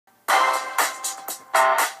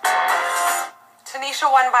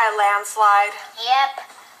Tanisha won by a landslide. Yep.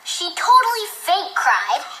 She totally fake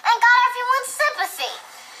cried and got everyone's sympathy.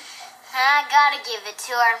 I gotta give it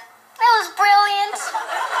to her. It was brilliant.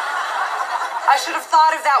 I should have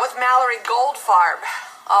thought of that with Mallory Goldfarb.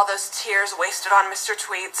 All those tears wasted on Mr.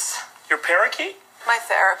 Tweets. Your parakeet? My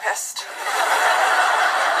therapist.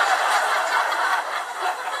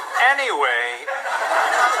 Anyway,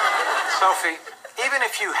 Sophie, even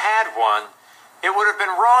if you had won, it would have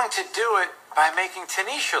been wrong to do it by making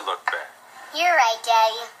Tanisha look bad. You're right,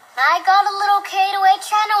 Daddy. I got a little carried away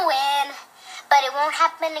trying to win. But it won't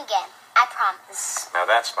happen again. I promise. Now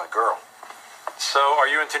that's my girl. So, are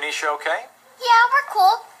you and Tanisha okay? Yeah, we're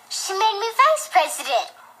cool. She made me vice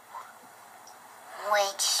president.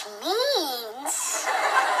 Which means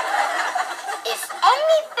if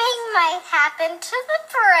anything might happen to the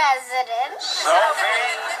president...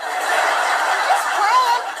 Sophie! Just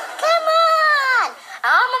playing. Come on.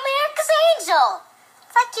 I'm America's angel.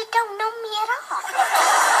 It's like you don't know me at all.